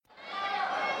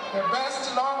The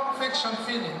best non-fiction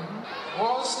film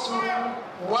was to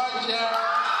Waja.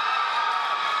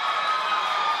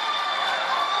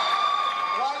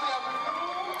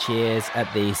 Cheers at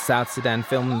the South Sudan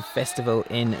Film Festival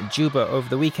in Juba over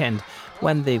the weekend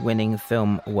when the winning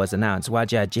film was announced.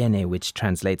 Wajah Jene, which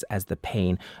translates as The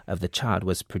Pain of the Child,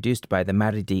 was produced by the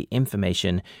Maridi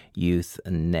Information Youth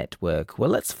Network. Well,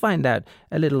 let's find out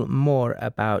a little more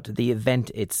about the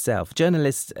event itself.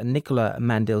 Journalist Nicola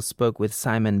Mandil spoke with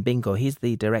Simon Bingo. He's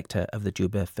the director of the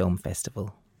Juba Film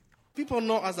Festival. People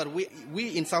know us that we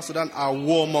in South Sudan are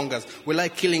warmongers. We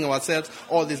like killing ourselves,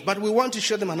 all this. But we want to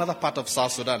show them another part of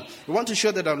South Sudan. We want to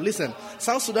show them, listen,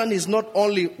 South Sudan is not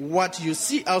only what you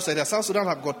see outside there. South Sudan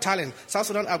have got talent. South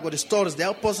Sudan have got stories. They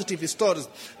are positive stories.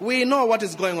 We know what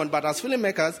is going on. But as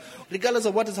filmmakers, regardless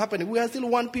of what is happening, we are still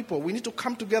one people. We need to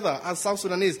come together as South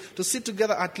Sudanese to sit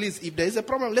together at least. If there is a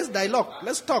problem, let's dialogue.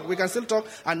 Let's talk. We can still talk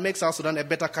and make South Sudan a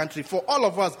better country for all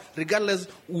of us, regardless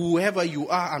whoever you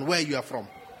are and where you are from.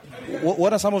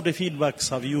 What are some of the feedbacks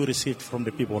have you received from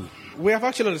the people? We have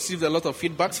actually received a lot of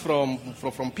feedbacks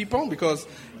from people because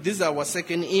this is our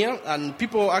second year, and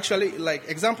people actually, like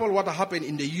example, what happened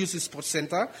in the UC Sports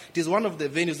Center. It is one of the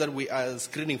venues that we are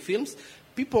screening films.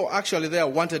 People actually there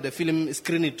wanted the film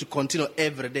screening to continue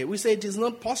every day. We say it is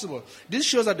not possible. This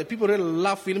shows that the people really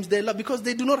love films. They love because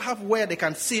they do not have where they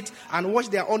can sit and watch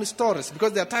their own stories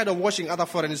because they are tired of watching other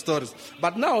foreign stories.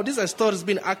 But now these are stories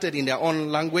being acted in their own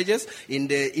languages, in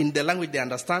the language they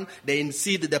understand. They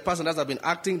see the person that has been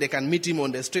acting. They can meet him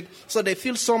on the street. So they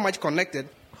feel so much connected.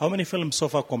 How many films so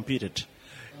far competed?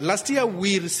 Last year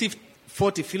we received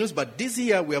 40 films, but this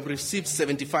year we have received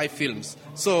 75 films.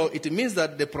 So it means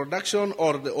that the production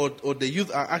or the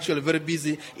youth are actually very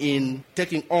busy in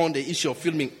taking on the issue of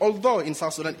filming. Although in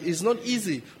South Sudan it is not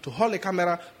easy to hold a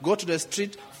camera, go to the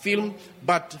street, film,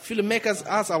 but filmmakers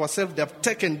as ourselves, they have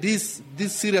taken this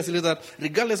seriously, that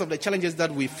regardless of the challenges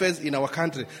that we face in our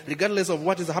country, regardless of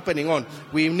what is happening on,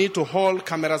 we need to hold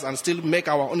cameras and still make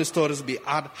our own stories be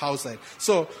heard outside.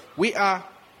 So we are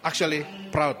actually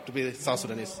proud to be South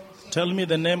Sudanese. Tell me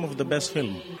the name of the best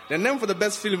film. The name for the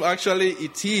best film, actually,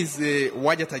 it is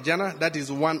Waja Tajana. That is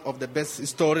one of the best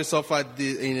stories so far.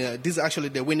 This is actually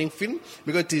the winning film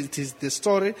because it is the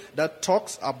story that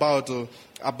talks about a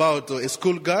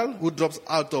school girl who drops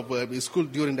out of school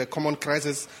during the common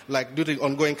crisis, like during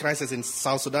ongoing crisis in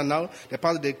South Sudan now.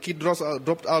 The kid dropped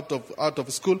out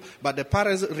of school, but the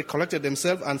parents recollected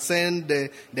themselves and sent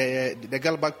the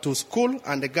girl back to school,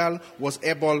 and the girl was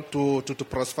able to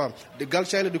prosper. The girl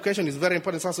child education is very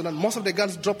important in South Sudan. Most of the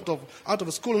girls dropped out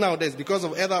of school nowadays because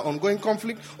of either ongoing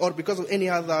conflict or because of any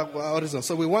other reason.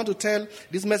 So we want to tell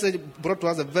this message brought to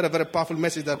us a very, very powerful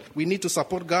message that we need to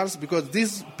support girls because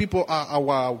these people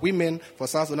are our women for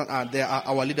South Sudan and they are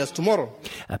our leaders tomorrow.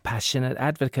 A passionate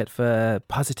advocate for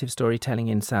positive storytelling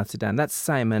in South Sudan. That's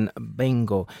Simon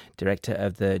Bingo, director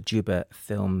of the Juba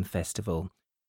Film Festival.